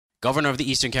Governor of the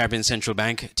Eastern Caribbean Central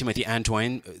Bank, Timothy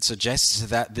Antoine, suggests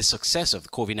that the success of the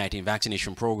COVID-19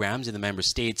 vaccination programs in the member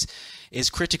states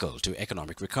is critical to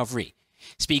economic recovery.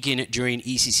 Speaking during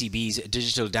ECCB's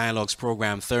Digital Dialogues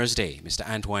program Thursday, Mr.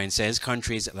 Antoine says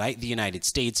countries like the United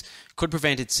States could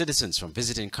prevent its citizens from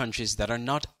visiting countries that are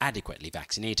not adequately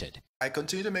vaccinated. I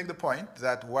continue to make the point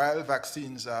that while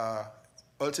vaccines are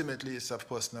ultimately it's of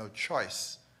personal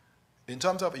choice, in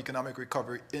terms of economic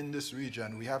recovery in this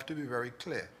region, we have to be very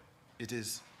clear. It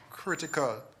is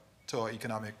critical to our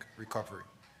economic recovery.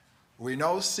 We're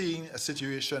now seeing a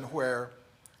situation where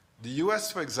the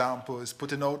US, for example, is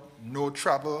putting out no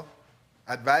travel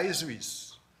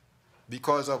advisories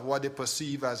because of what they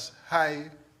perceive as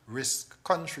high-risk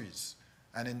countries.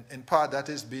 And in part, that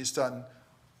is based on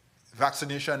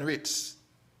vaccination rates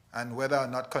and whether or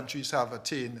not countries have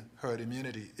attained herd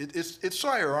immunity. It's so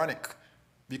ironic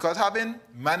because having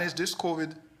managed this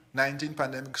COVID-19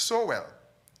 pandemic so well,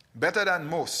 better than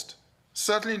most,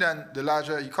 certainly than the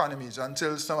larger economies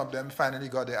until some of them finally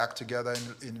got their act together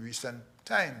in recent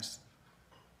times,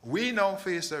 we now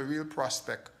face a real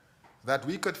prospect that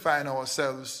we could find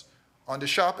ourselves on the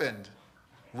sharp end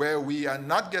where we are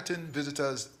not getting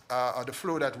visitors or the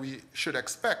flow that we should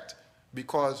expect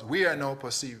because we are now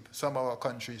perceived, some of our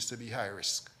countries, to be high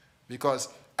risk. Because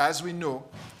as we know,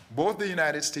 both the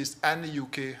United States and the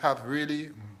UK have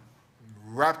really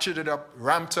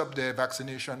ramped up their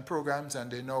vaccination programs, and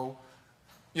they're now,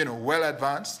 well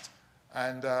advanced.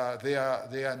 And they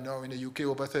are now in the UK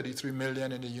over 33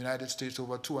 million, in the United States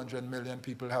over 200 million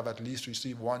people have at least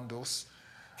received one dose.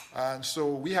 And so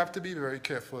we have to be very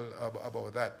careful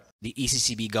about that. The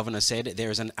ECCB governor said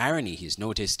there is an irony he's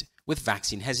noticed with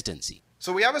vaccine hesitancy.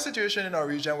 So we have a situation in our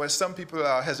region where some people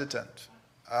are hesitant.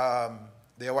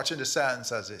 They are watching the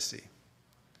science, as they say.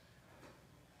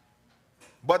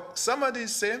 But some of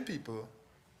these same people,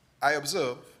 I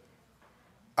observe,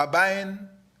 are buying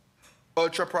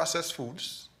ultra-processed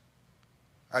foods.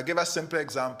 I'll give a simple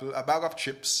example, a bag of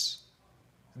chips.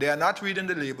 They are not reading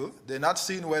the label. They're not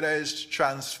seeing whether it's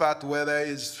trans fat, whether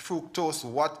it's fructose,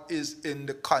 what is in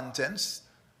the contents.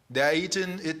 They're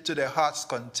eating it to their heart's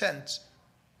content.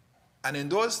 And in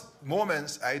those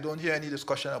moments, I don't hear any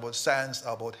discussion about science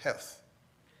or about health.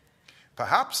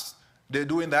 Perhaps they're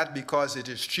doing that because it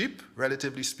is cheap,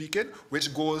 relatively speaking,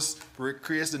 which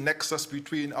creates the nexus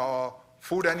between our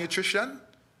food and nutrition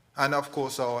and, of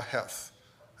course, our health.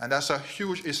 And that's a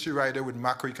huge issue right there with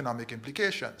macroeconomic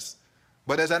implications.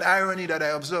 But there's an irony that I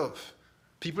observe.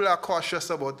 People are cautious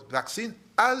about vaccine,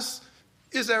 as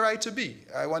is their right to be.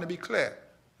 I want to be clear.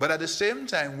 But at the same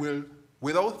time, will,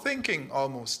 without thinking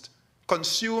almost,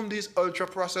 consume these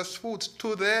ultra-processed foods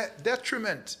to their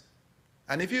detriment.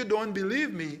 And if you don't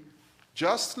believe me,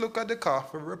 just look at the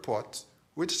Carrefour report,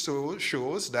 which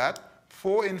shows that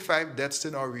 4 in 5 deaths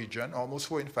in our region, almost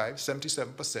 4 in 5,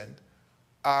 77%,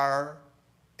 are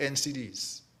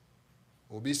NCDs.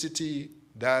 Obesity,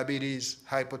 diabetes,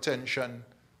 hypertension,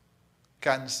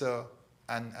 cancer,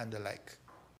 and the like.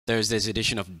 Thursday's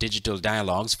edition of Digital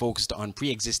Dialogues focused on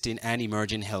pre-existing and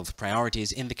emerging health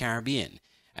priorities in the Caribbean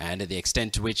and the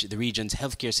extent to which the region's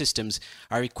healthcare systems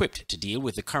are equipped to deal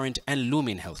with the current and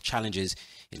looming health challenges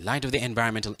in light of the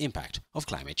environmental impact of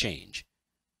climate change.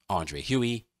 Andre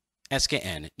Huey,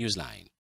 SKN Newsline.